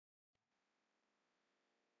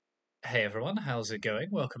Hey everyone, how's it going?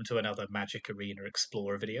 Welcome to another Magic Arena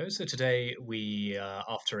Explorer video. So today we,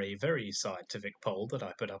 after a very scientific poll that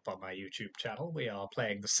I put up on my YouTube channel, we are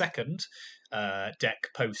playing the second deck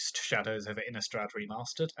post Shadows over Innistrad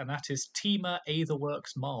Remastered, and that is Temur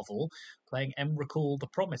Aetherworks Marvel playing Emrakul the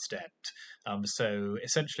Promised End. So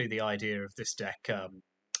essentially the idea of this deck,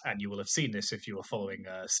 and you will have seen this if you were following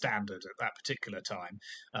Standard at that particular time.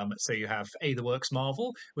 So you have Aetherworks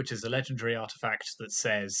Marvel, which is a legendary artifact that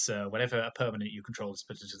says whenever a permanent you control is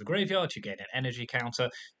put into the graveyard, you gain an energy counter.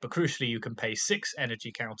 But crucially, you can pay 6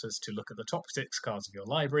 energy counters to look at the top 6 cards of your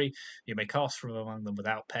library. You may cast from among them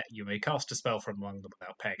without you may cast a spell from among them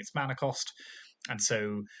without paying its mana cost. And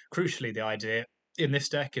so, crucially, the idea in this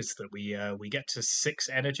deck is that we get to 6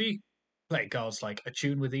 energy. Play cards like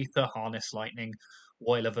Attune with Ether, Harness Lightning,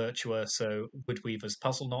 Woiler Virtuoso, Woodweaver's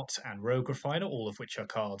Puzzle Knot, and Rogue Refiner, all of which are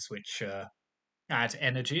cards which add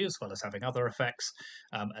energy as well as having other effects.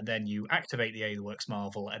 And then you activate the Aetherworks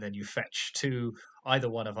Marvel, and then you fetch to either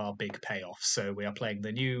one of our big payoffs. So we are playing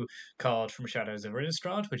the new card from Shadows over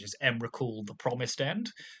Innistrad, which is Emrakul the Promised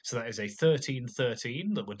End. So that is a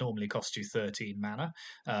 13/13 that would normally cost you 13 mana,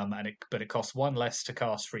 but it costs 1 less to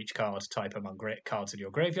cast for each card type among cards in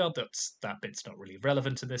your graveyard. That bit's not really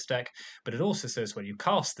relevant in this deck, but it also says when you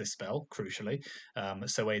cast this spell, crucially,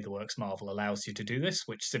 so Aetherworks Marvel allows you to do this,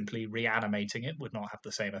 which simply reanimating it would not have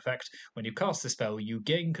the same effect. When you cast the spell, you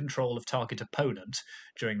gain control of target opponent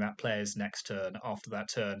during that player's next turn. After that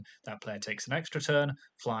turn, that player takes an extra turn,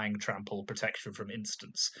 flying, trample, protection from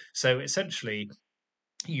instants. So essentially,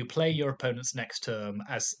 you play your opponent's next turn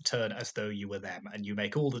as though you were them, and you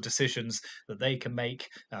make all the decisions that they can make.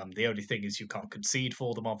 The only thing is you can't concede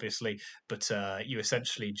for them, obviously, but you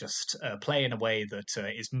essentially just play in a way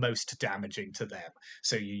that is most damaging to them.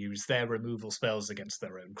 So you use their removal spells against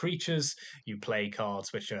their own creatures. You play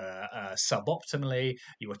cards which are suboptimally.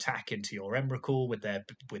 You attack into your Emrakul with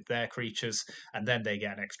their creatures, and then they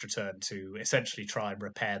get an extra turn to essentially try and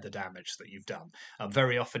repair the damage that you've done.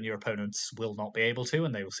 Very often, your opponents will not be able to,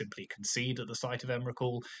 and they will simply concede at the sight of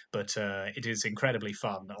Emrakul. But it is incredibly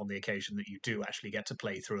fun on the occasion that you do actually get to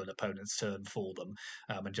play through an opponent's turn for them,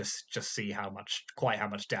 and just see quite how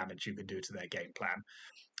much damage you can do to their game plan.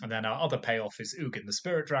 And then our other payoff is Ugin the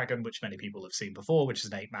Spirit Dragon, which many people have seen before, which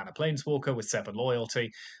is an 8 mana planeswalker with 7 loyalty.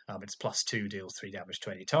 It's +2, deals 3 damage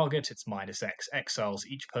to any target. It's -X, exiles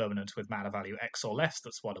each permanent with mana value X or less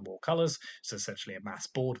that's 1 or more colours. So essentially a mass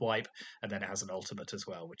board wipe. And then it has an ultimate as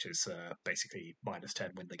well, which is basically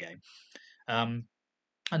 -10, win the game.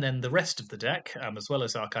 And then the rest of the deck, as well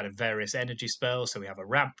as our kind of various energy spells. So we have a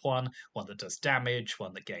ramp one that does damage,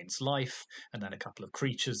 one that gains life, and then a couple of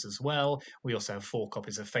creatures as well. We also have 4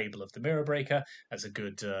 copies of Fable of the Mirror Breaker as a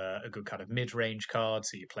good kind of mid-range card.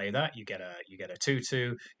 So you play that, you get a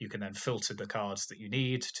 2/2. You can then filter the cards that you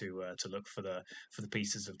need to look for the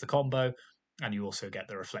pieces of the combo. And you also get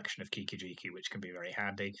the Reflection of Kikijiki, which can be very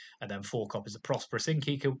handy. And then 4 copies of Prosperous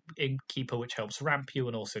Innkeeper, which helps ramp you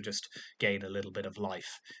and also just gain a little bit of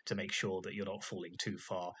life to make sure that you're not falling too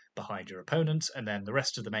far behind your opponent. And then the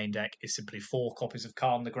rest of the main deck is simply 4 copies of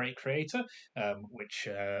Khan the Great Creator, which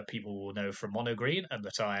people will know from Mono Green, and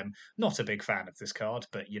that I am not a big fan of this card,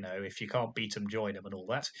 but if you can't beat them, join them and all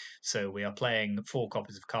that. So we are playing 4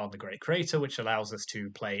 copies of Khan the Great Creator, which allows us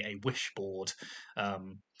to play a wish board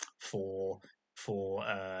for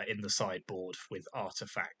in the sideboard with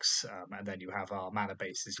artifacts, and then you have our mana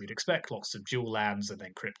bases you'd expect, lots of dual lands, and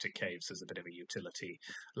then Cryptic Caves as a bit of a utility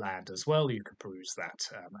land as well. You can peruse that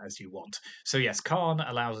as you want. So yes, Khan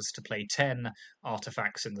allows us to play 10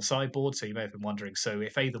 artifacts in the sideboard. So you may have been wondering, so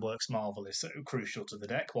if Aetherworks Marvel is so crucial to the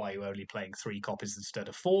deck, why are you only playing 3 copies instead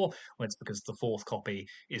of 4? Well, it's because the 4th copy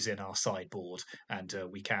is in our sideboard, and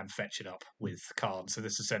we can fetch it up with Khan. So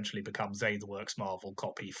this essentially becomes Aetherworks Marvel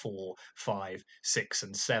copy 4, 5, 6,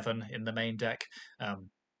 and 7 in the main deck.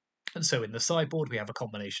 And so in the sideboard, we have a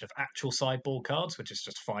combination of actual sideboard cards, which is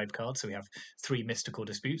just 5 cards. So we have 3 Mystical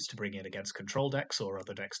Disputes to bring in against control decks or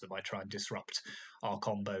other decks that might try and disrupt our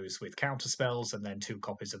combos with counterspells, and then 2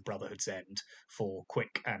 copies of Brotherhood's End for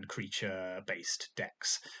quick and creature-based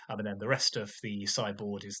decks. And then the rest of the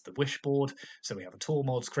sideboard is the Wish board. So we have a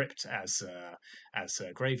Tormod's Crypt as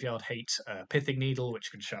a Graveyard Hate, Pithing Needle, which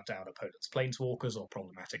can shut down opponents' planeswalkers or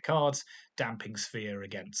problematic cards, Damping Sphere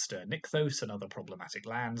against Nykthos and other problematic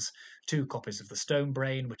lands, 2 copies of the Stone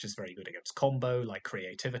Brain, which is very good against combo, like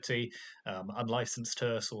Creativity, Unlicensed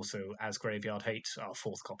Terse, also as Graveyard Hate, our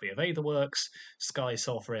 4th copy of Aetherworks, Sky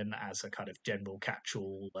Sovereign as a kind of general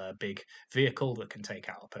catch-all big vehicle that can take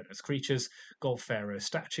out opponents' creatures, Gold Pharaoh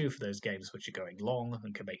Statue for those games which are going long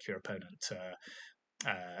and can make your opponent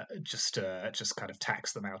just kind of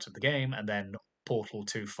tax them out of the game, and then Portal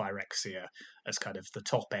to Phyrexia as kind of the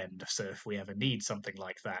top end. So if we ever need something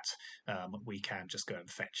like that, we can just go and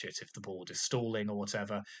fetch it. If the board is stalling or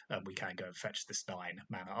whatever, we can go and fetch this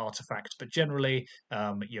 9-mana artifact. But generally,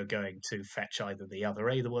 you're going to fetch either the other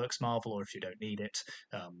Aetherworks Marvel, or if you don't need it,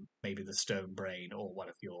 maybe the Stone Brain or one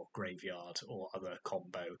of your graveyard or other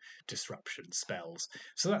combo disruption spells.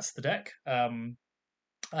 So that's the deck.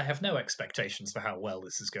 I have no expectations for how well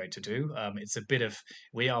this is going to do. It's a bit of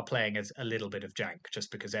we are playing as a little bit of jank just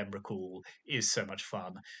because Emrakul is so much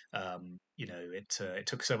fun. It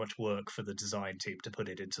took so much work for the design team to put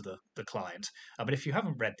it into the client. But if you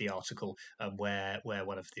haven't read the article where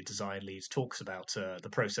one of the design leads talks about the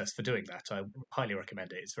process for doing that, I highly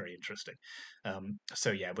recommend it. It's very interesting.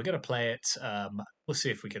 So yeah, we're going to play it. We'll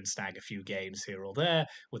see if we can snag a few games here or there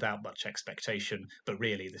without much expectation. But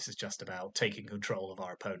really, this is just about taking control of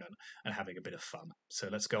our opponent and having a bit of fun. So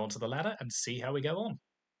let's go onto the ladder and see how we go on.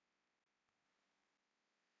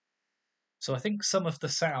 So I think some of the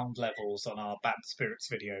sound levels on our Bant Spirits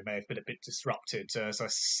video may have been a bit disrupted. As I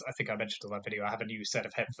think I mentioned on that video, I have a new set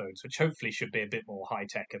of headphones, which hopefully should be a bit more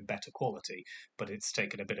high-tech and better quality, but it's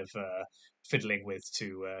taken a bit of fiddling with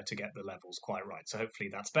to get the levels quite right. So hopefully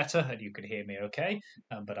that's better and you can hear me okay,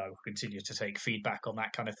 but I will continue to take feedback on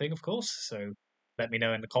that kind of thing, of course, so let me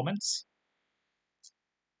know in the comments.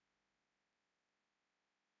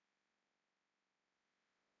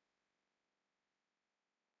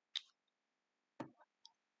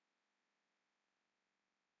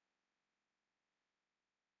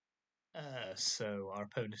 So our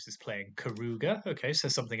opponent is playing Keruga. Okay, so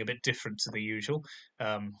something a bit different to the usual.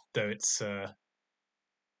 Though it's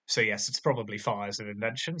so yes, it's probably Fires of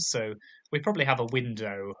Invention. So we probably have a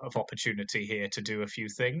window of opportunity here to do a few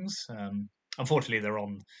things. Unfortunately, they're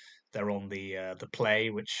on the play,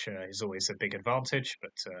 which is always a big advantage.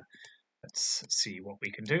 But let's see what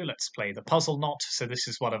we can do. Let's play the Puzzle Knot. So this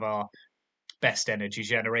is one of our best energy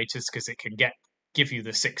generators because it can give you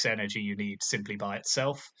the 6 energy you need simply by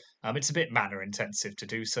itself. It's a bit mana intensive to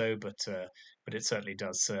do so, but it certainly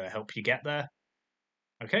does help you get there.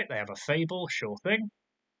 Okay, they have a Fable, sure thing.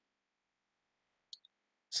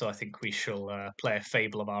 So I think we shall play a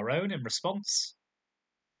Fable of our own in response.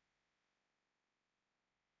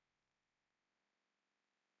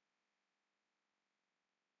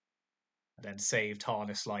 And then saved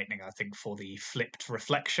Harness Lightning, I think, for the flipped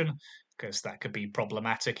Reflection, because that could be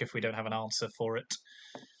problematic if we don't have an answer for it.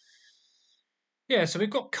 Yeah, so we've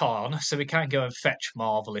got Karn, so we can go and fetch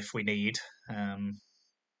Marvel if we need.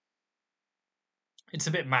 It's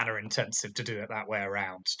a bit mana intensive to do it that way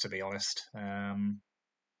around, to be honest. No,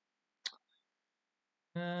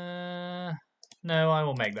 I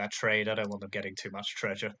will make that trade. I don't want them getting too much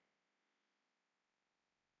treasure.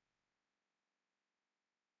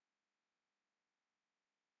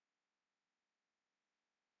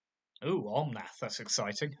 Ooh, Omnath, that's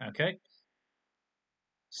exciting. Okay.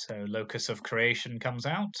 So Locus of Creation comes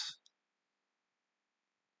out.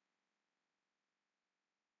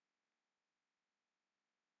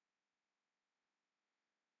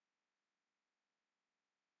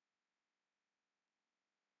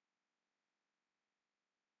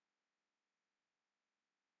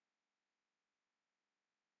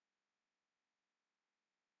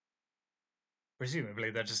 Presumably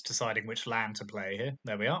they're just deciding which land to play here.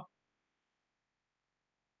 There we are.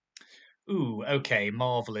 Ooh, okay,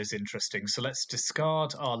 Marvel is interesting. So let's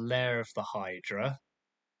discard our Lair of the Hydra.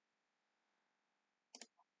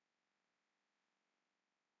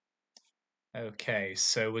 Okay,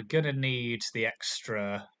 so we're going to need the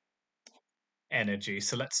extra energy.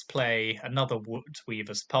 So let's play another Wood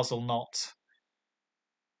Weaver's Puzzle Knot.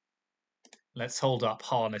 Let's hold up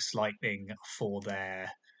Harness Lightning for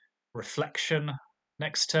their Reflection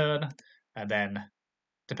next turn, and then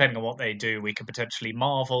depending on what they do, we can potentially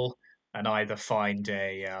Marvel and either find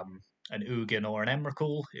an Ugin or an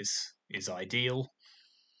Emrakul is ideal.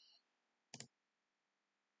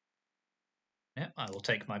 Yeah, I will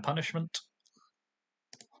take my punishment.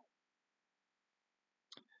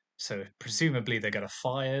 So presumably they're going to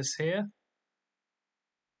Fires here.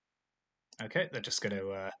 Okay, they're just going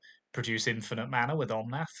to produce infinite mana with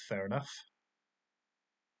Omnath. Fair enough.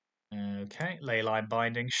 Okay, Leyline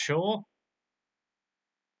Binding, sure.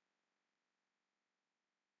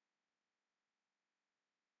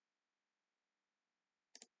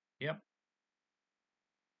 Yep.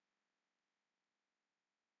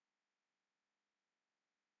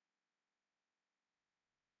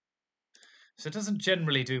 So it doesn't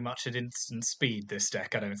generally do much at instant speed, this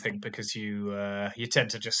deck, I don't think, because you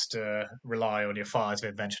tend to just rely on your Fires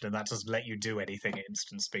of Invention, and that doesn't let you do anything at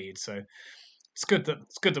instant speed. So it's good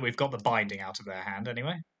that we've got the binding out of their hand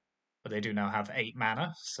anyway. But they do now have 8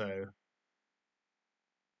 mana, so...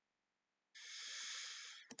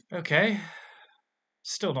 Okay.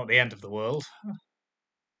 Still not the end of the world.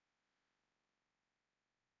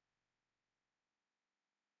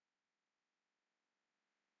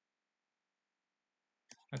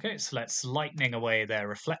 Okay, so let's lightning away their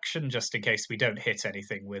reflection, just in case we don't hit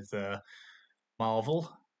anything with Marvel.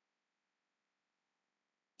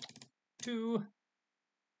 2.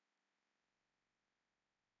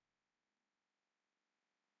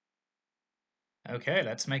 Okay,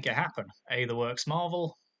 let's make it happen. Aetherworks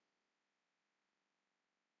Marvel.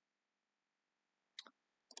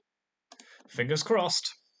 Fingers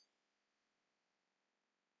crossed.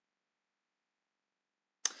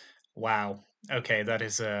 Wow. Okay, that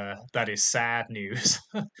is sad news.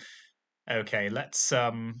 Okay, let's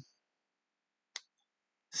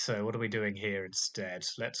so what are we doing here instead?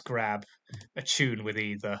 Let's grab a tune with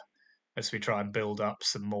either as we try and build up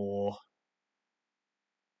some more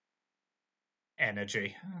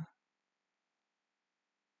energy.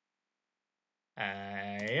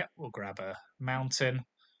 Yeah, we'll grab a mountain.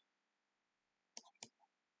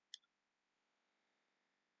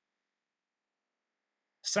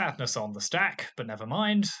 Sadness on the stack, but never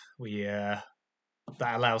mind. We that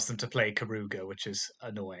allows them to play Keruga, which is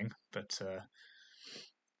annoying, but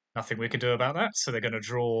nothing we can do about that. So they're going to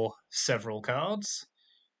draw several cards.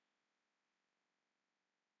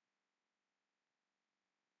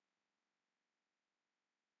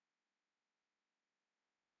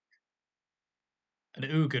 An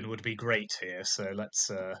Ugin would be great here, so let's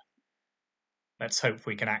hope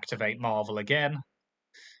we can activate Marvel again.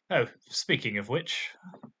 Oh, speaking of which,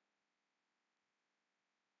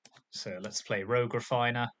 so let's play Rogue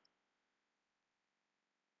Refiner.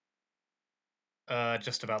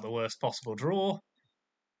 Just about the worst possible draw.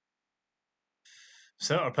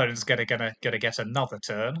 So our opponent's gonna get another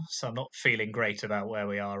turn. So I'm not feeling great about where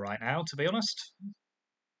we are right now, to be honest.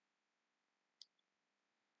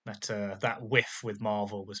 That whiff with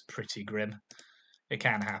Marvel was pretty grim. It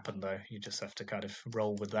can happen though. You just have to kind of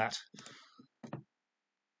roll with that.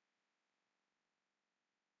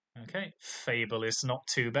 Okay, Fable is not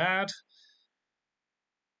too bad.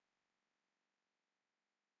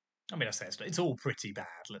 I mean, I say it's all pretty bad.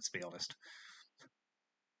 Let's be honest.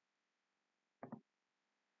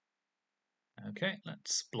 Okay,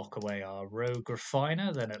 let's block away our Rogue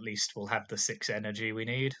Refiner. Then at least we'll have the 6 energy we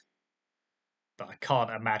need. But I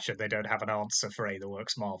can't imagine they don't have an answer for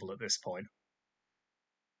Aetherworks Marvel at this point.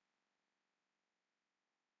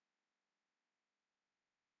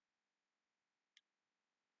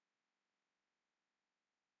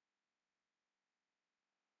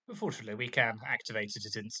 Unfortunately, we can activate it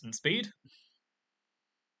at instant speed.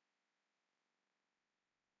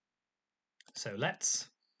 So let's...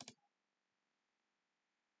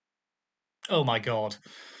 Oh my god.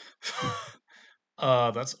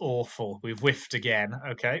 That's awful. We've whiffed again.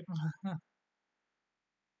 Okay.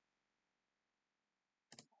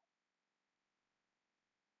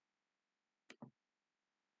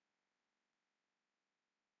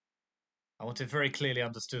 I want it very clearly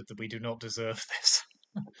understood that we do not deserve this.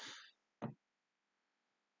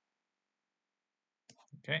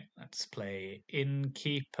 Okay, let's play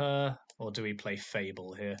Innkeeper. Or do we play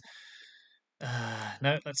Fable here?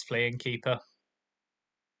 No, let's play Innkeeper.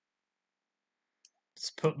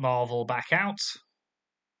 Let's put Marvel back out.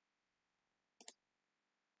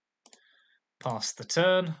 Pass the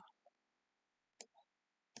turn.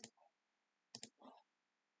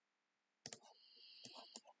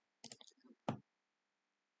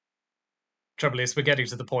 Trouble is, we're getting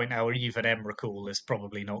to the point now where even Emrakul is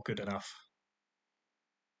probably not good enough.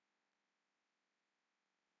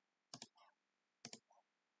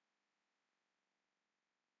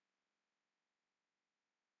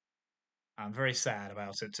 I'm very sad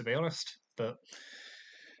about it, to be honest, but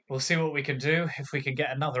we'll see what we can do if we can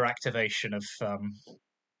get another activation of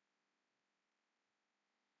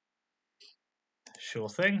sure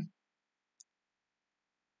thing.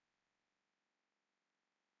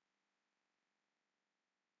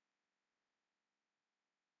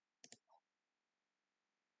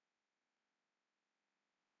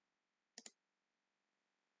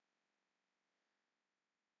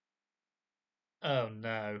 Oh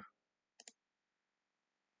no.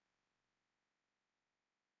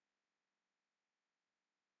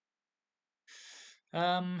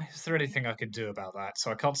 Is there anything I can do about that?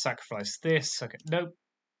 So I can't sacrifice this. Okay, nope.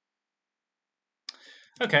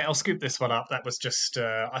 Okay, I'll scoop this one up. That was just,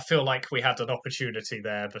 I feel like we had an opportunity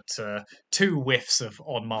there, but 2 whiffs of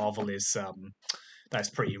on Marvel is, that's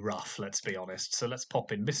pretty rough, let's be honest. So let's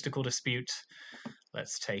pop in Mystical Dispute.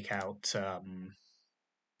 Let's take out,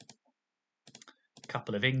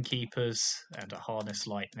 couple of innkeepers and a harness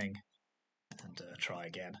lightning, and try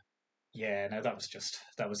again. Yeah, no,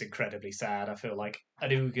 that was incredibly sad. I feel like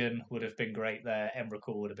an Ugin would have been great there,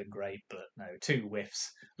 Emrakul would have been great, but no, two whiffs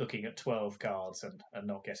looking at 12 cards and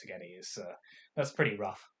not getting any is that's pretty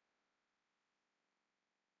rough.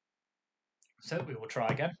 So we will try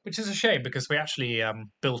again, which is a shame because we actually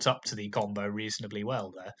built up to the combo reasonably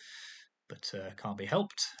well there, but can't be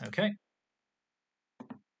helped. Okay.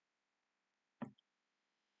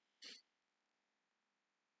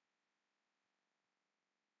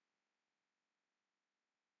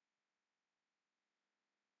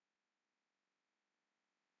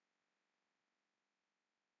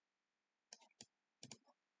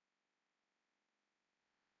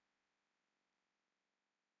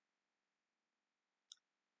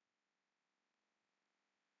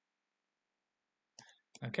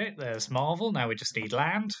 Okay, there's Marvel. Now we just need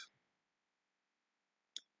land.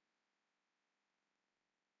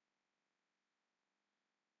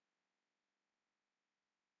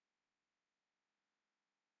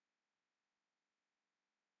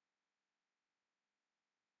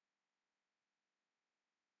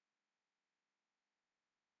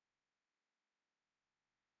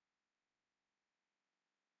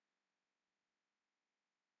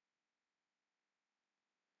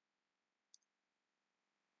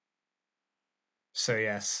 So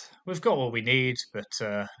yes, we've got what we need, but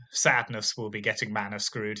sadness will be getting mana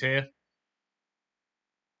screwed here.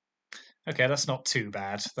 Okay, that's not too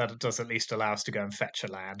bad. That does at least allow us to go and fetch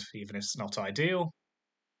a land, even if it's not ideal.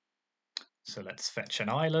 So let's fetch an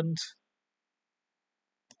island.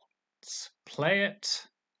 Let's play it.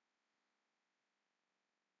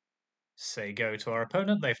 Say go to our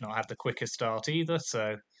opponent. They've not had the quickest start either,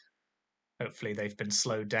 so hopefully they've been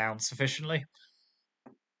slowed down sufficiently.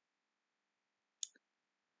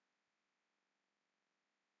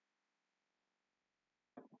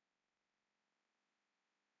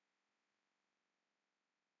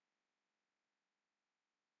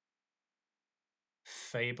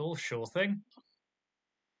 Fable, sure thing.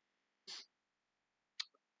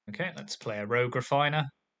 Okay, let's play a Rogue Refiner.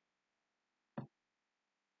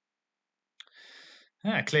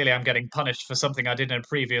 Yeah, clearly I'm getting punished for something I did in a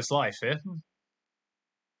previous life here.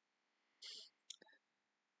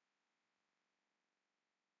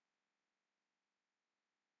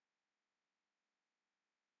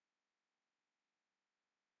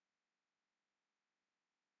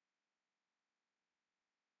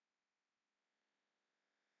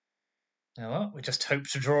 Oh, well, we just hope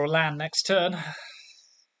to draw a land next turn.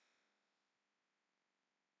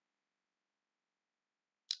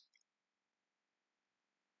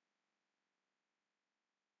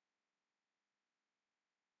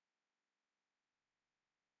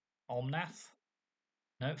 Omnath?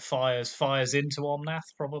 No, fires into Omnath,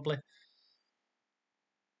 probably.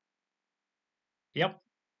 Yep.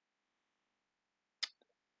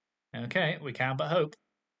 Okay, we can but hope.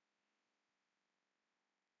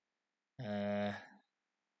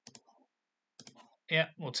 Yeah,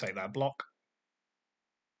 we'll take that block.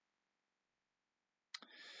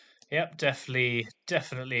 Yep,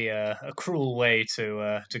 definitely a cruel way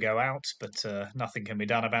to go out, but nothing can be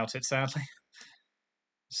done about it, sadly.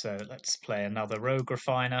 So let's play another Rogue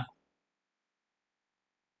Refiner.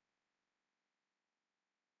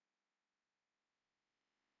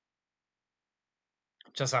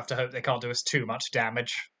 Just have to hope they can't do us too much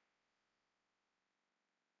damage.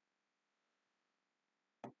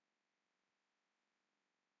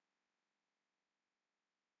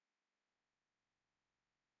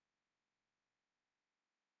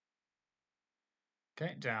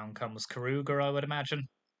 Okay, down comes Keruga, I would imagine.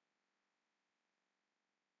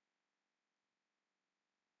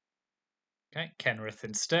 Okay, Kenrith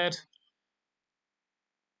instead.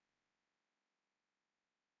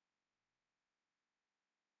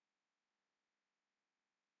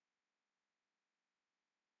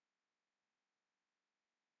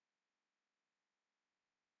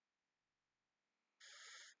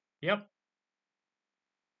 Yep.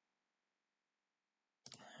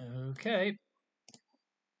 Okay.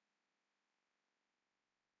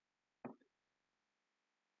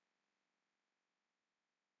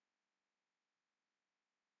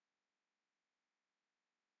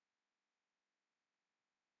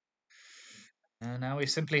 And now we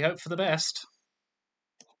simply hope for the best.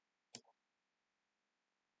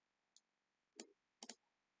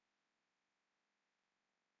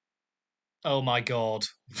 Oh my god.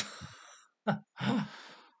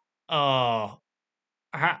 Oh,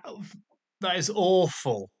 that is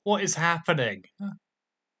awful. What is happening?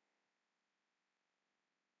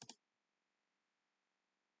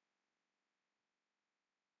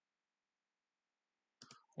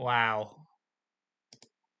 Wow.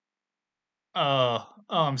 Oh,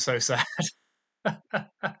 I'm so sad.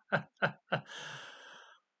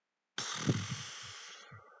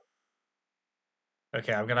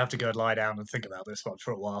 Okay, I'm gonna have to go and lie down and think about this one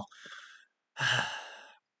for a while.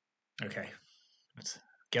 Okay, let's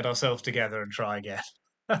get ourselves together and try again.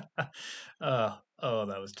 Oh,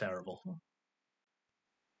 that was terrible.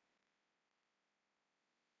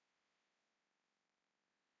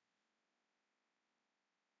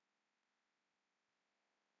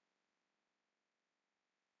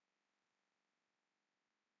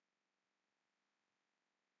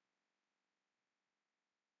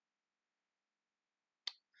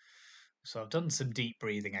 So I've done some deep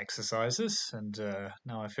breathing exercises, and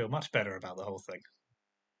now I feel much better about the whole thing.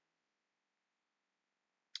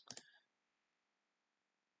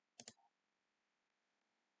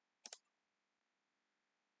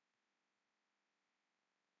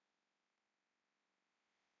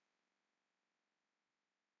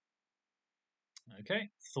 Okay,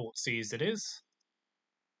 thought seized it is.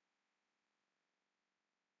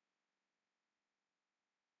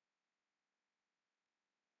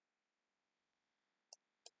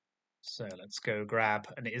 So let's go grab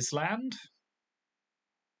an island.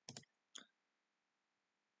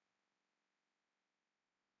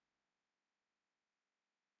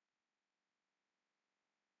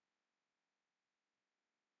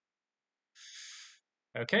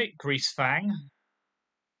 Okay, Greasefang.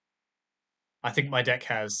 I think my deck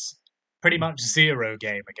has pretty much zero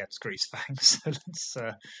game against Greasefang,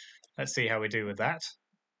 so let's see how we do with that.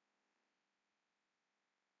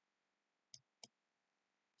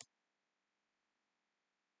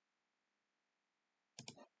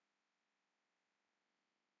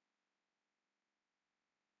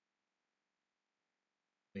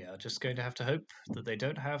 We are just going to have to hope that they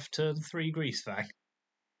don't have turn 3 Greasefang.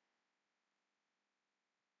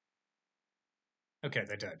 Okay,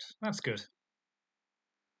 they don't. That's good.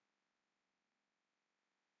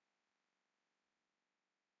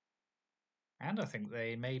 And I think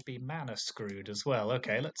they may be mana screwed as well.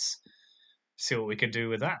 Okay, let's see what we can do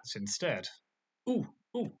with that instead. Ooh,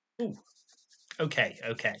 ooh, ooh. Okay,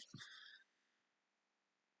 okay.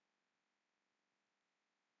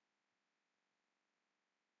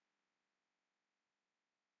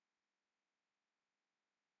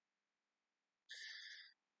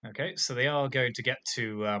 Okay, so they are going to get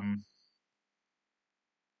to. Well,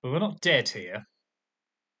 we're not dead here.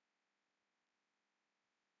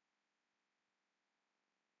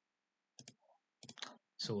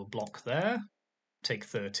 So we'll block there. Take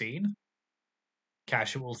 13.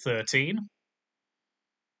 Casual 13.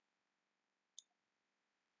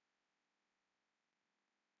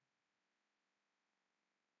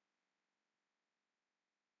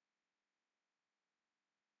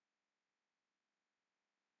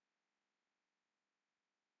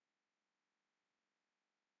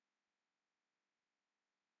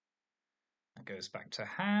 That goes back to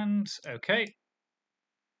hand. Okay.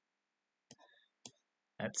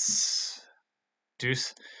 Let's do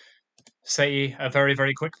say a very,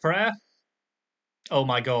 very quick prayer. Oh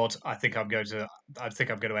my god, I think I'm going to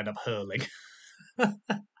end up hurling.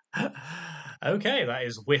 Okay, that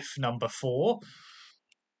is whiff number 4.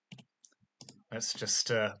 Let's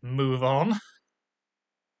just move on.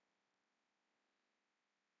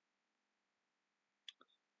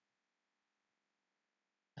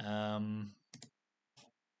 Um,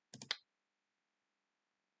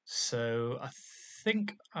 so I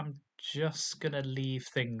think I'm just going to leave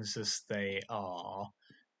things as they are,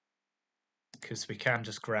 because we can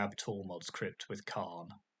just grab Tormod's Crypt with Karn.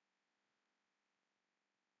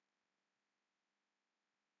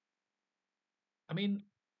 I mean,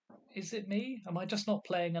 is it me? Am I just not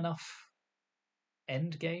playing enough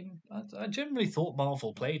end game? I generally thought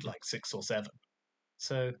Marvel played like 6 or 7,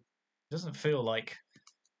 so it doesn't feel like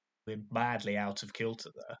we're madly out of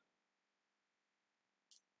kilter there.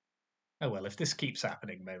 Oh well, if this keeps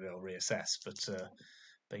happening, maybe I'll reassess.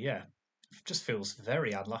 But yeah, it just feels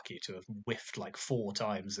very unlucky to have whiffed like 4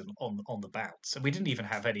 times on the bounce, and we didn't even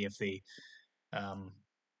have any of the um,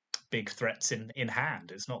 big threats in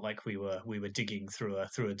hand. It's not like we were digging through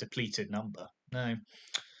a depleted number. No.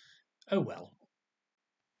 Oh well.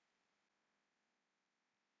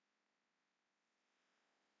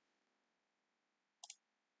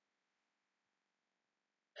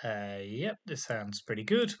 Yep, this sounds pretty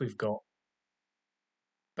good. We've got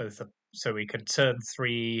both, so we can turn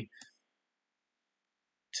 3,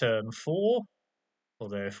 turn 4.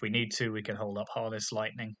 Although if we need to, we can hold up Harness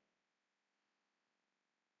Lightning.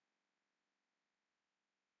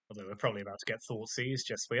 Although we're probably about to get Thought Seized.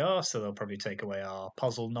 Yes, we are. So they'll probably take away our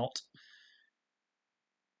Puzzle Knot.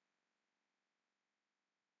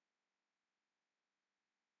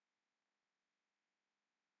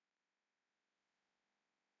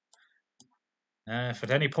 If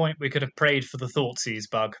at any point we could have prayed for the Thoughtseize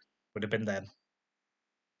bug, would have been then.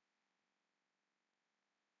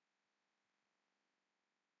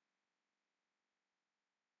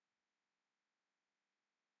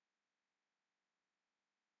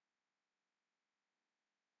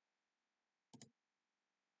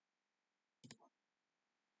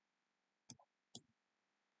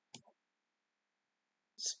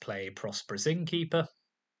 Let's play Prosperous Innkeeper.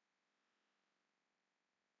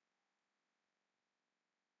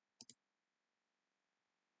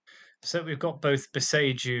 So we've got both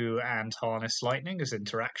Beseiju and Harness Lightning as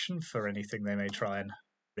interaction for anything they may try and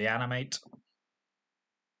reanimate.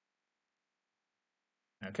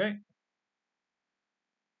 Okay.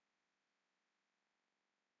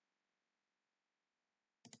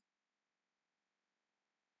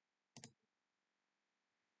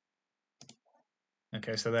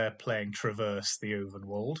 Okay, so they're playing Traverse the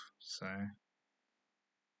Ovenwald, so...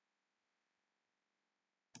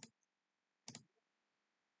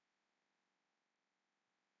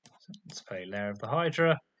 Let's play Lair of the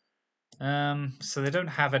Hydra. So they don't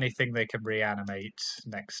have anything they can reanimate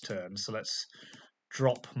next turn, so let's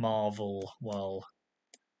drop Marvel while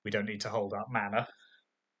we don't need to hold up mana.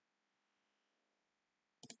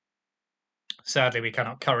 Sadly, we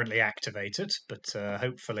cannot currently activate it, but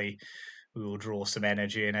hopefully we will draw some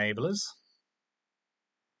energy enablers.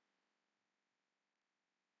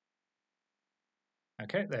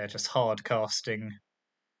 Okay, they're just hard casting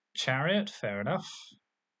Chariot, fair enough.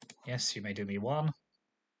 Yes, you may do me one.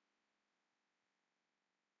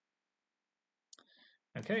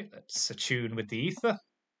 Okay, let's attune with the Ether.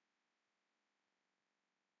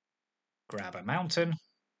 Grab a mountain.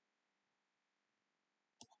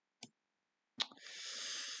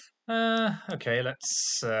 Okay,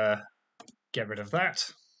 let's get rid of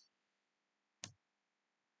that.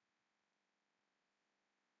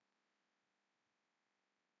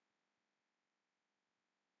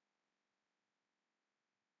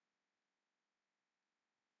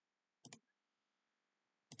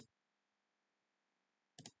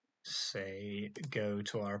 Say go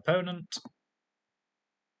to our opponent.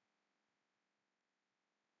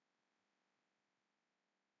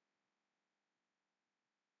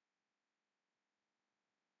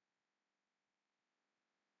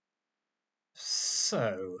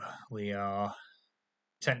 So we are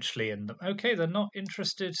potentially in the... Okay, they're not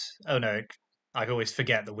interested. Oh no, I always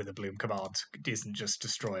forget that Witherbloom command isn't just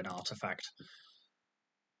destroy an artifact.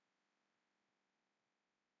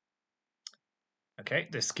 Okay,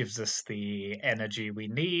 this gives us the energy we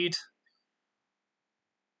need.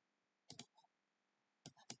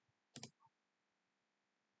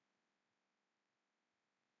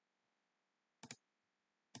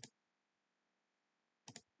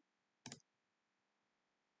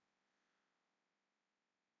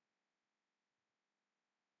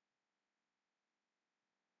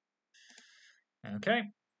 Okay.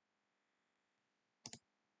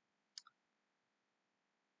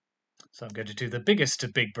 So I'm going to do the biggest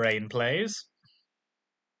of big brain plays.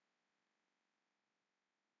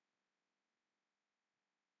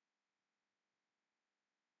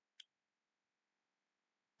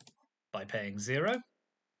 By paying 0.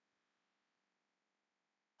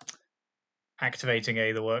 Activating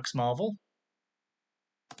Aetherworks Marvel.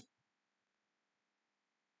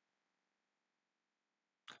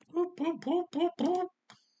 Boop, boop, boop, boop, boop.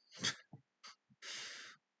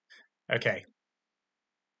 Okay.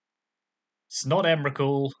 It's not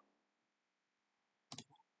Emrakul.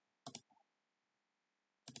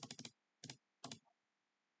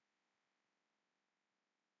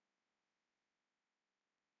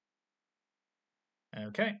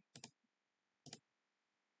 Okay.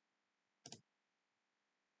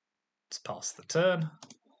 Let's pass the turn.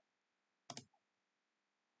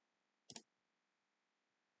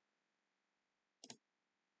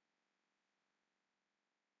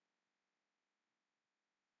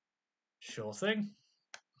 Sure thing.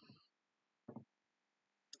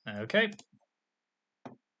 Okay.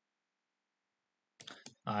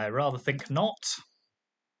 I rather think not.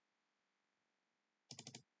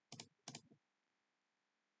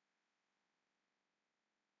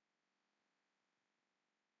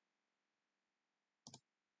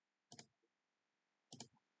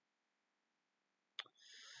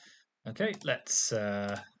 Okay, let's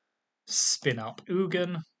spin up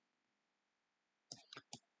Ugin.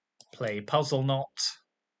 Play Puzzle Knot.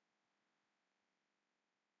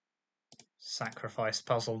 Sacrifice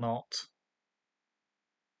Puzzle Knot.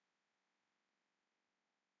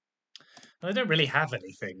 I don't really have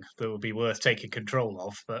anything that would be worth taking control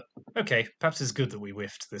of, but okay, perhaps it's good that we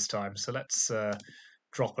whiffed this time. So let's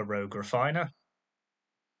drop a Rogue Refiner.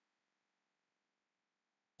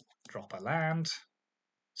 Drop a land.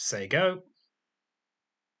 Say go.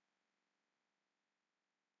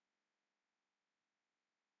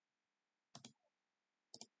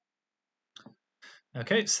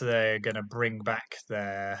 Okay, so they're going to bring back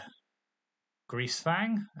their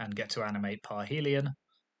Greasefang and get to animate Parhelion.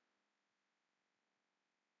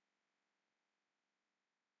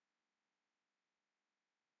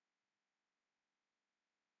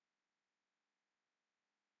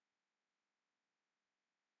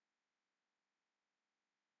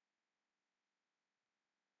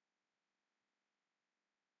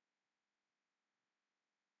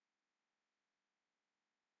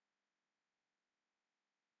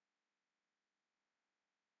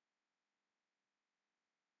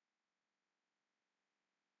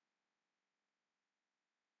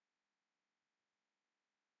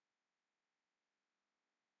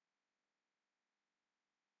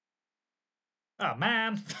 Oh,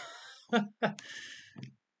 man!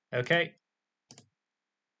 Okay.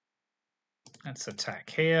 Let's attack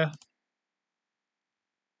here.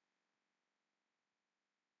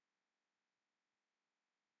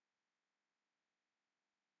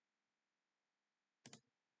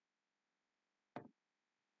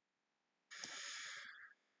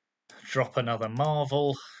 Drop another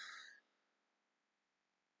Marvel.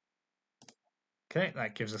 Okay,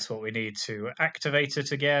 that gives us what we need to activate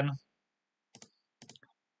it again.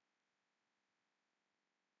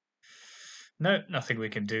 No, nothing we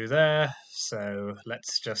can do there. So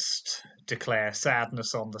let's just declare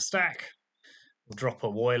sadness on the stack. We'll drop a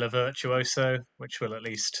Woiler Virtuoso, which will at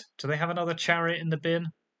least... Do they have another Chariot in the bin?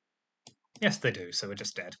 Yes, they do, so we're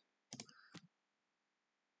just dead.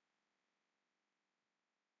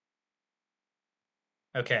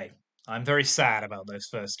 Okay, I'm very sad about those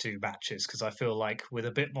first two matches because I feel like with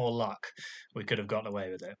a bit more luck we could have gotten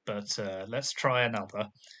away with it. But let's try another,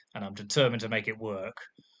 and I'm determined to make it work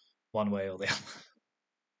one way or the other.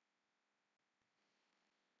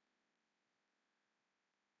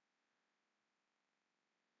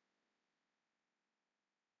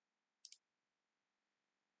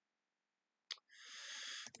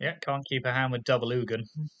 Yeah, can't keep a hand with double Ugin.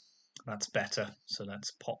 That's better. So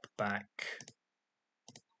let's pop back.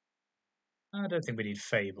 I don't think we need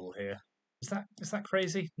Fable here. Is that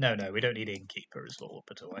crazy? No, no, we don't need Innkeeper as well. We'll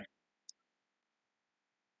put away.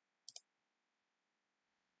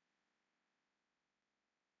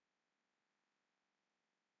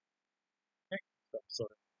 Okay, some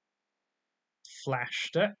sort of flash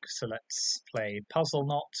deck. So let's play Puzzle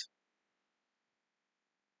Knot.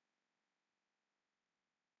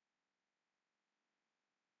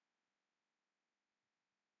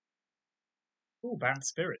 Ooh, Bant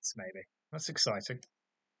Spirits, maybe. That's exciting.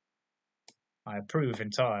 I approve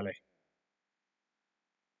entirely.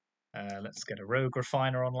 Let's get a Rogue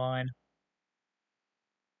Refiner online.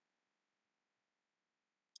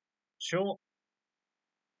 Sure.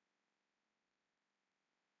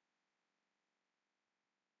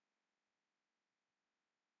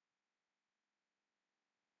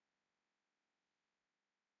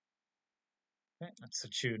 Okay, let's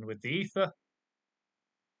attune with the Ether.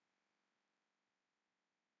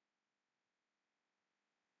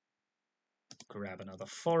 Grab another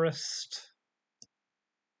Forest.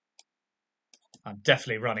 I'm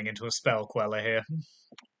definitely running into a Spell Queller here.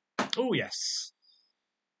 Oh, yes.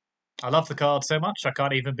 I love the card so much I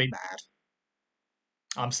can't even be mad.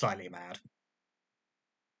 I'm slightly mad.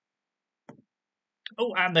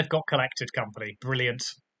 Oh, and they've got Collected Company. Brilliant.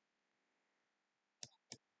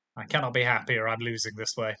 I cannot be happier I'm losing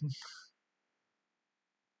this way.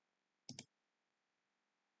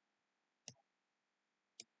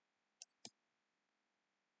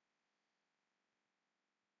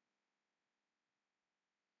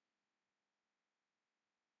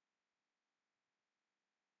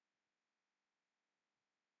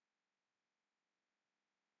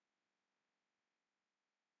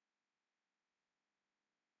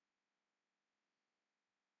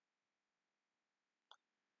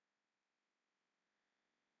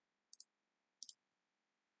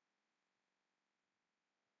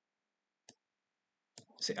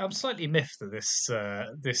 See, I'm slightly miffed that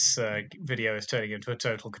this video is turning into a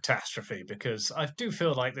total catastrophe because I do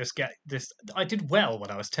feel like this I did well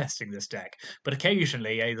when I was testing this deck, but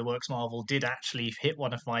occasionally Aetherworks Marvel did actually hit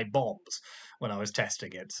one of my bombs when I was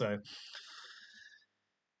testing it. So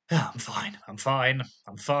I'm fine. I'm fine.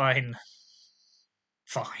 I'm fine.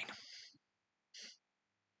 Fine.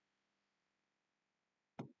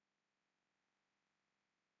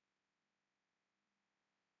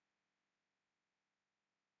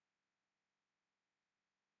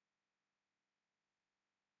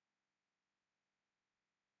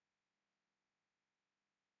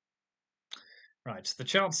 Right, the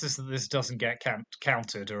chances that this doesn't get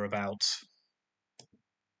countered are about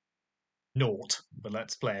naught, but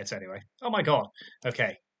let's play it anyway. Oh my god.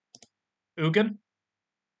 Okay. Ugin.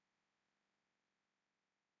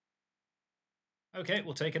 Okay,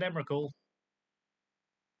 we'll take an Emrakul.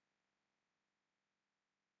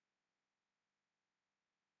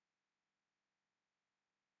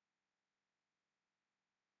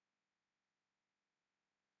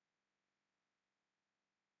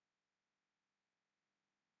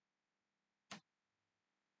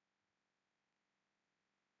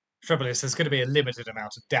 Trouble is, there's going to be a limited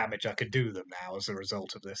amount of damage I could do them now as a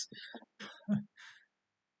result of this.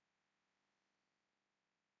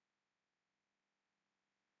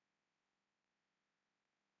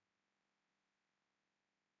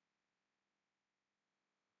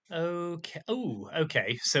 Okay. Oh,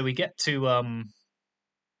 okay. So we get to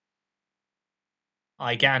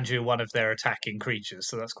Iganju one of their attacking creatures,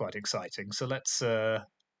 so that's quite exciting. So let's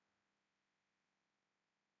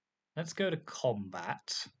go to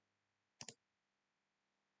combat.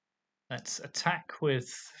 Let's attack with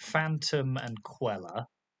Phantom and Queller.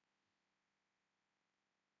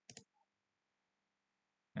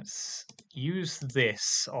 Let's use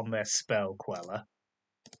this on their spell Queller.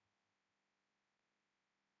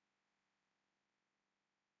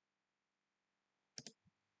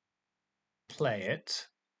 Play it.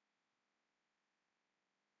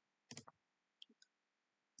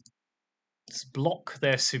 Let's block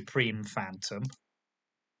their Supreme Phantom.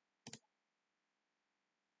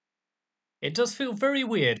 It does feel very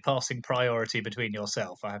weird passing priority between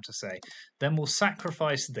yourself, I have to say. Then we'll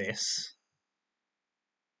sacrifice this.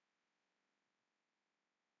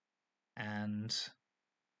 And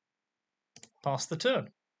pass the turn.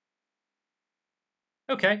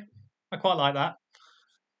 Okay, I quite like that.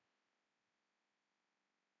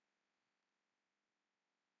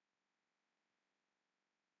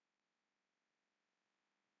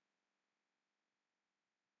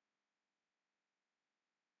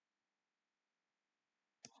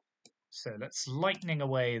 So let's lightning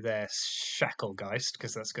away their Shacklegeist,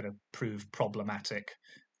 because that's going to prove problematic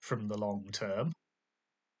from the long term.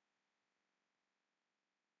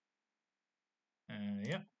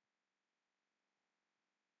 Yeah.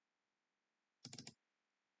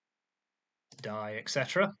 Die,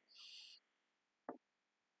 etc.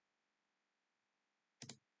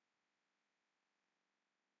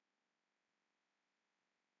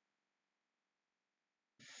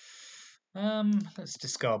 Let's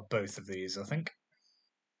discard both of these, I think.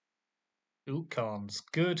 Ooh, Khan's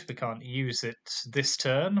good. We can't use it this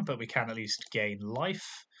turn, but we can at least gain life.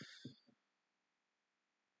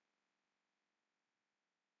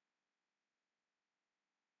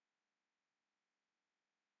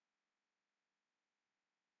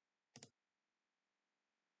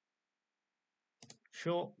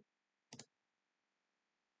 Sure.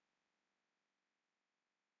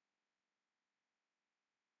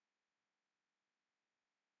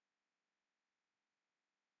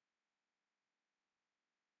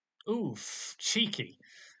 Oof, cheeky.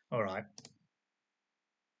 All right.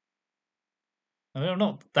 I mean, I'm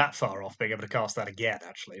not that far off being able to cast that again,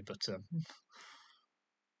 actually, but so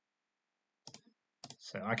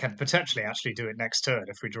I can potentially actually do it next turn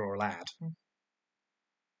if we draw a lad.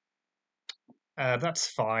 That's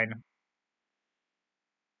fine.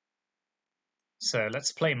 So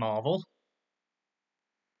let's play Marvel.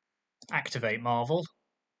 Activate Marvel.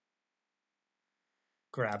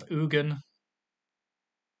 Grab Ugin.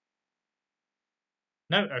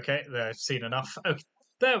 No, okay, they've seen enough. Okay,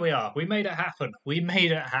 there we are. We made it happen. We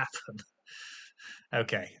made it happen.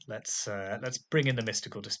 Okay, let's bring in the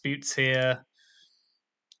mystical disputes here.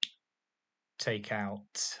 Take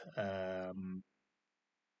out.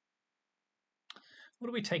 What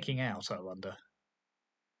are we taking out? I wonder.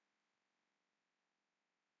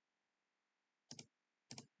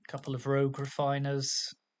 A couple of rogue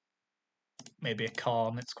refiners. Maybe a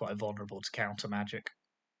Khan. It's quite vulnerable to counter magic.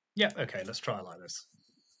 Yeah. Okay. Let's try like this.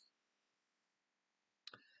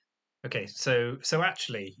 Okay. So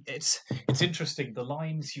actually, it's interesting the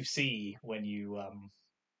lines you see when you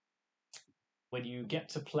get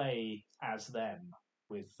to play as them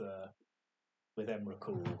with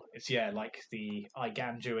Emrakul. It's like the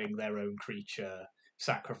Iganjuing their own creature,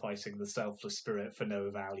 sacrificing the selfless spirit for no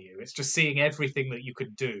value. It's just seeing everything that you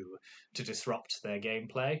could do to disrupt their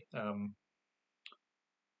gameplay.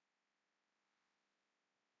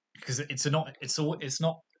 Because it's not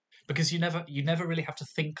because you never really have to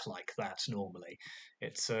think like that normally.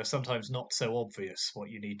 It's sometimes not so obvious what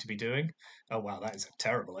you need to be doing. Oh wow, that is a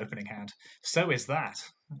terrible opening hand. So is that.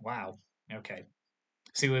 Wow. Okay.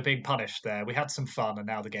 See, we're being punished there. We had some fun, and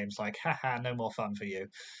now the game's like, haha, no more fun for you.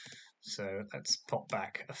 So let's pop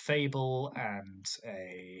back a Fable and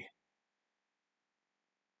a...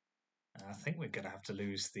 I think we're going to have to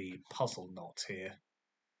lose the puzzle knot here,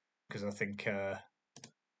 because I think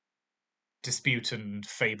Dispute and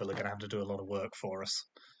Fable are going to have to do a lot of work for us.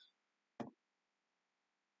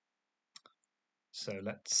 So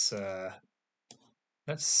let's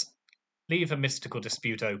leave a mystical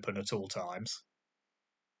dispute open at all times.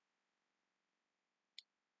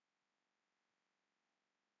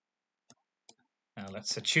 Now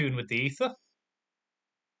let's attune with the ether.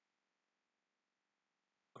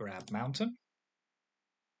 Grab mountain.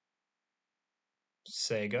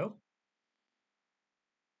 Say go.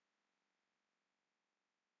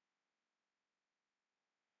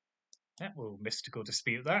 Yeah, we'll mystical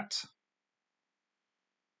dispute that.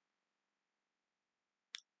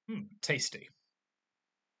 Tasty.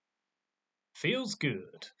 Feels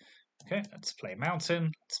good. Okay, let's play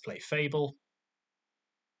mountain. Let's play Fable.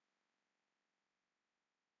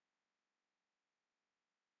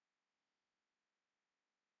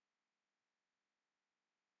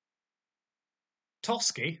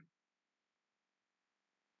 Toski?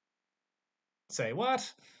 Say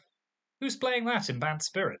what? Who's playing that in Bant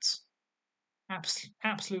Spirits?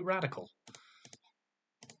 Absolute radical.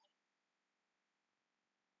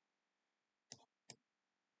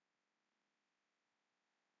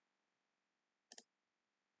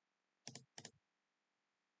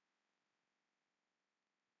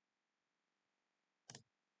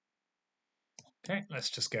 Okay, let's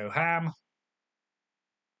just go ham.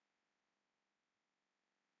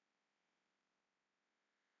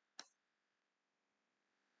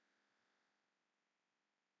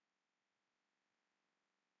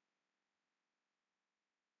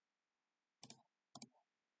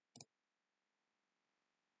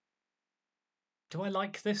 Do I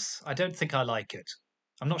like this? I don't think I like it.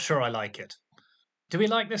 I'm not sure I like it. Do we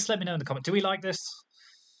like this? Let me know in the comments. Do we like this?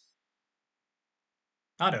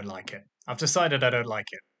 I don't like it. I've decided I don't like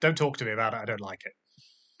it. Don't talk to me about it. I don't like it.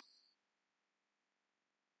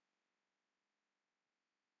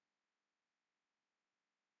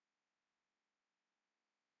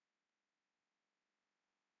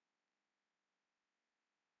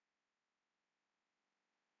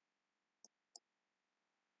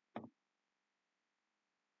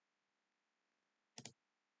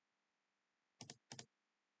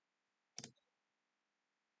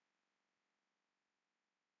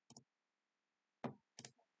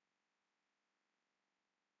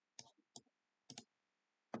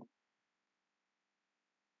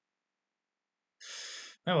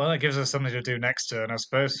 Oh well, that gives us something to do next turn, I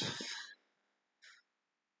suppose.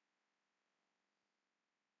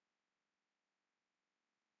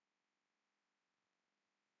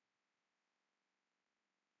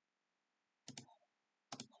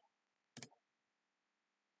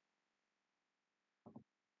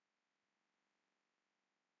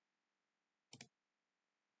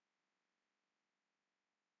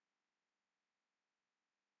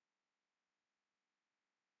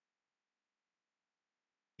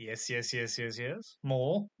 Yes, yes, yes, yes, yes.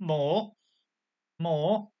 More, more,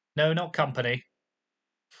 more. No, not company.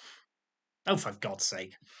 Oh, for God's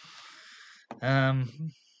sake. Oh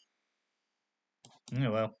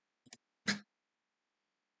well.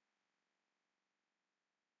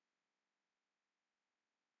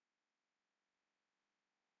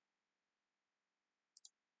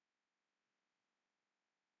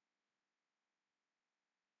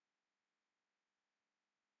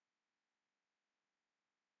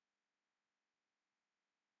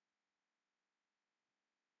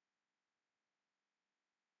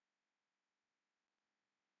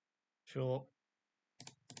 Sure.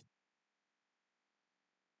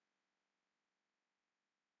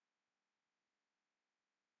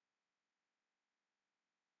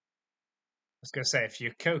 I was going to say, if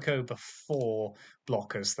you Coco before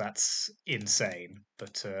blockers, that's insane.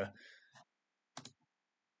 But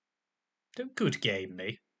don't good game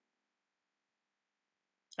me.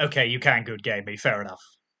 Okay, you can good game me. Fair enough.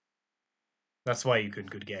 That's why you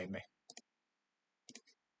could good game me.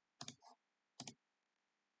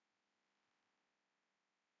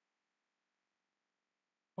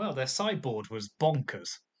 Well, their sideboard was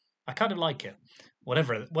bonkers. I kind of like it.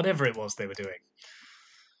 Whatever it was they were doing.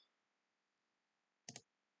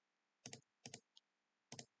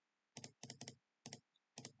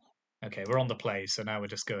 Okay, we're on the play, so now we're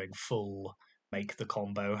just going full make the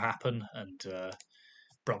combo happen and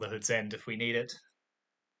Brotherhood's End if we need it.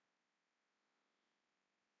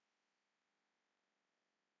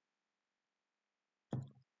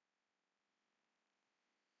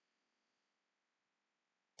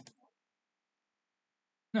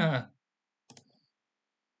 Oh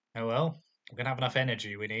well, we're gonna have enough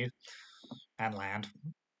energy we need. And land.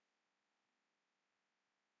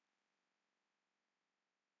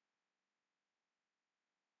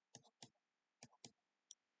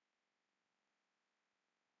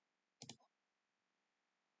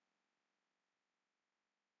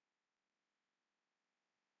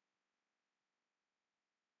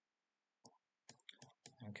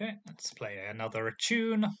 Okay, let's play another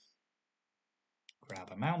attune. Grab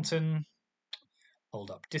a mountain.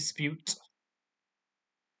 Hold up dispute.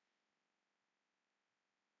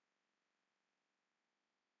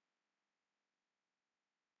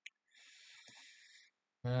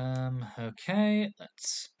 Okay,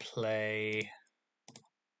 let's play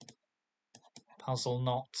Puzzle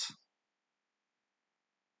Knot.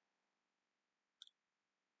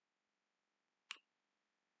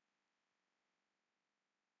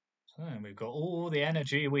 So we've got all the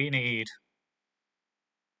energy we need.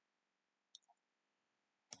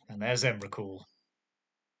 And there's Emrakul.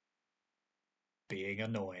 Being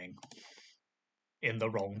annoying. In the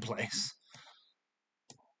wrong place.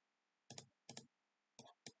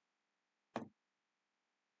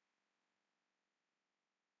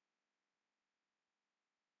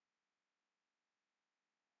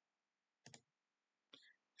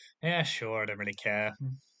 Yeah, sure, I don't really care.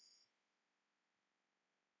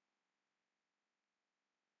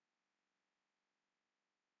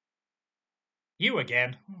 You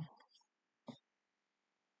again.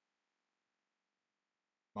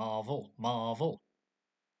 Marvel, Marvel.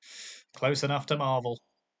 Close enough to Marvel.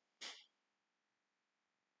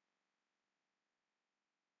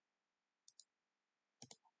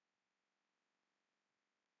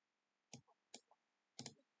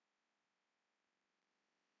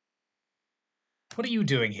 What are you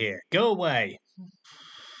doing here? Go away.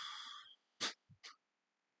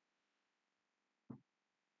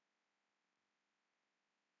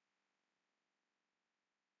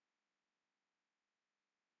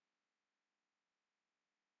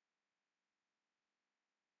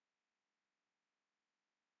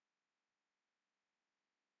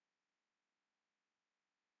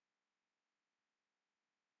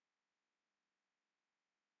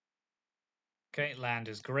 Okay, land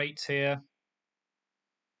is great here.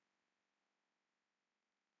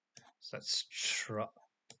 So let's try.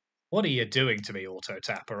 What are you doing to me, Auto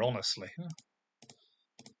Tapper, honestly?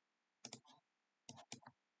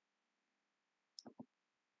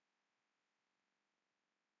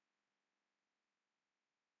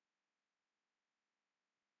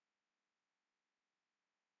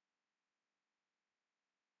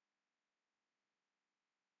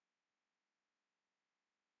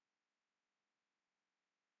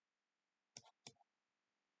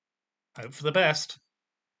 Hope for the best.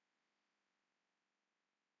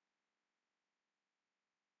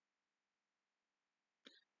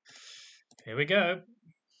 Here we go.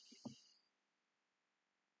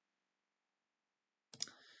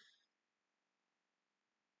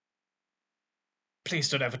 Please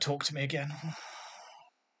don't ever talk to me again.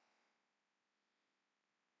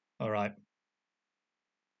 All right.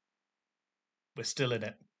 We're still in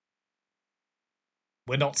it.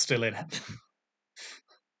 We're not still in it.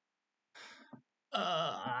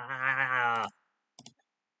 uh,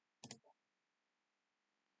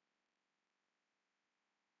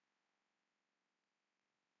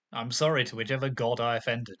 I'm sorry to whichever god I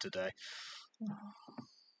offended today.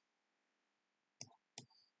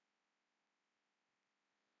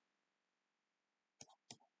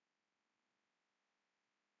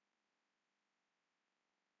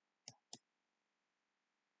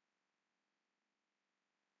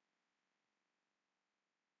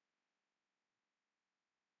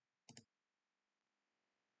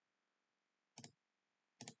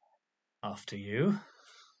 After you.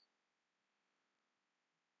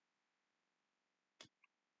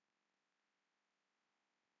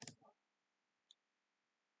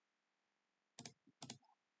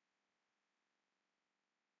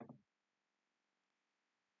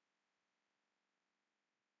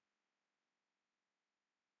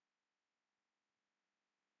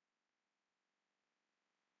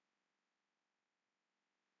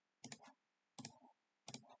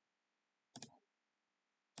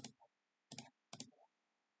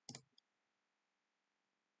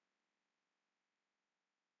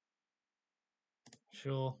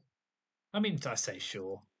 Sure. I mean, I say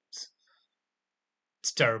sure.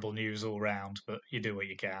 It's terrible news all round, but you do what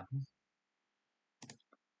you can.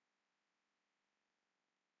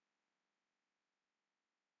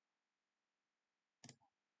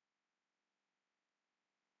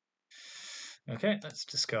 Okay, let's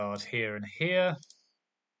discard here and here.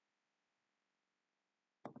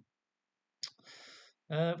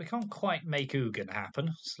 We can't quite make Ugin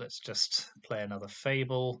happen, so let's just play another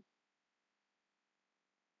Fable.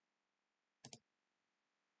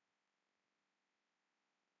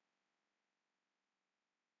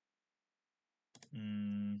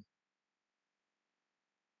 Hmm.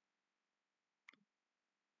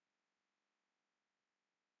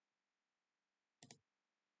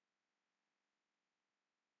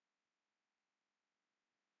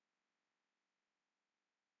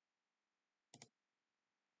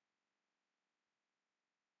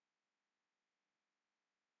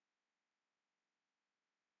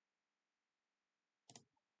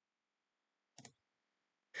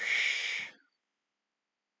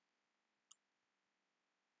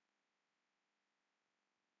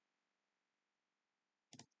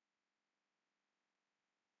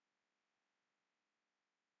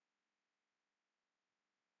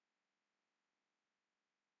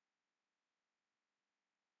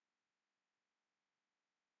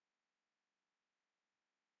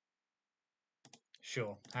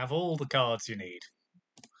 Sure, have all the cards you need.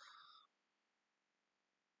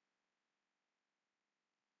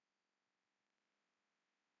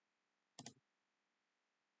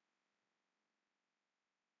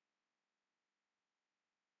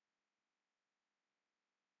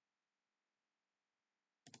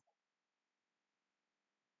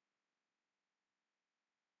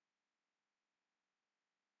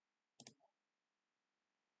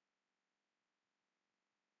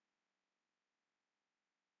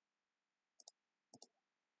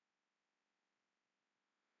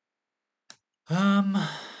 Um,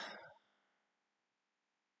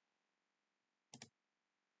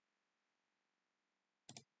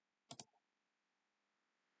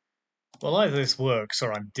 well, either this works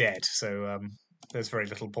or I'm dead, so there's very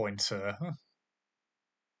little point.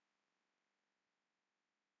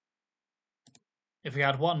 If we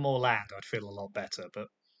had one more land, I'd feel a lot better, but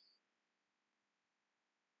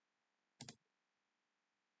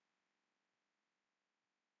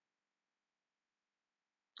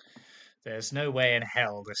there's no way in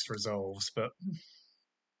hell this resolves. But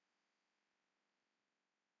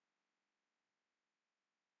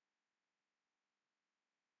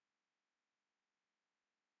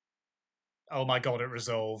oh my god, it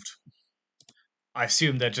resolved. I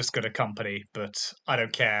assume they're just good at company, but I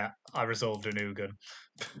don't care. I resolved an Ugin.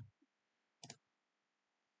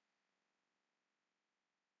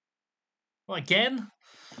 Well, again,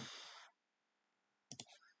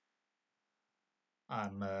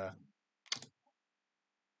 I'm uh,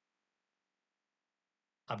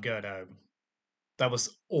 I'm going home. That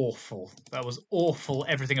was awful. That was awful.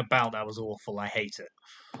 Everything about that was awful. I hate it.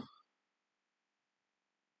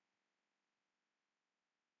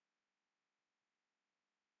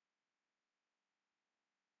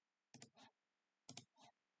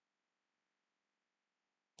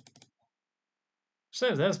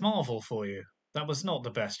 So there's Marvel for you. That was not the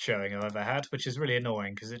best showing I've ever had, which is really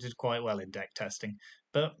annoying because it did quite well in deck testing.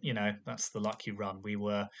 But, that's the luck you run. We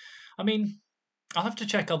were. I mean, I'll have to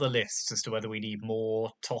check other lists as to whether we need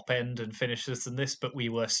more top end and finishers than this, but we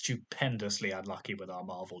were stupendously unlucky with our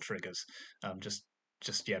Marvel triggers.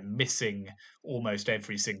 Just yeah, missing almost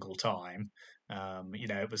every single time.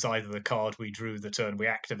 It was either the card we drew the turn we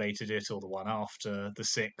activated it or the one after the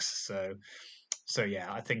six. So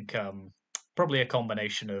yeah, I think probably a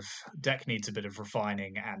combination of deck needs a bit of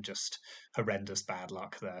refining and just horrendous bad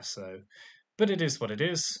luck there. So, but it is what it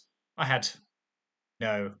is. I had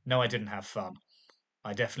no, I didn't have fun.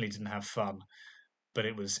 I definitely didn't have fun, but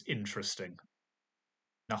it was interesting.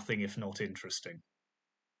 Nothing if not interesting.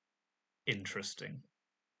 Interesting.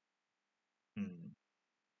 Hmm.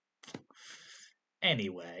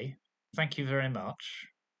 Anyway, thank you very much.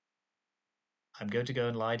 I'm going to go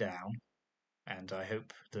and lie down, and I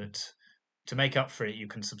hope that to make up for it, you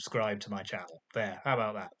can subscribe to my channel. There, how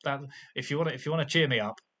about that? That if you want to cheer me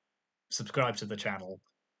up, subscribe to the channel.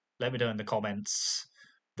 Let me know in the comments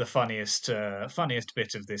the funniest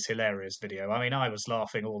bit of this hilarious video. I mean, I was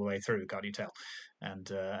laughing all the way through, can't you tell? And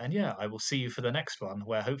yeah, I will see you for the next one,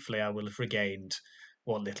 where hopefully I will have regained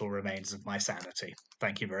what little remains of my sanity.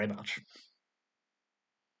 Thank you very much.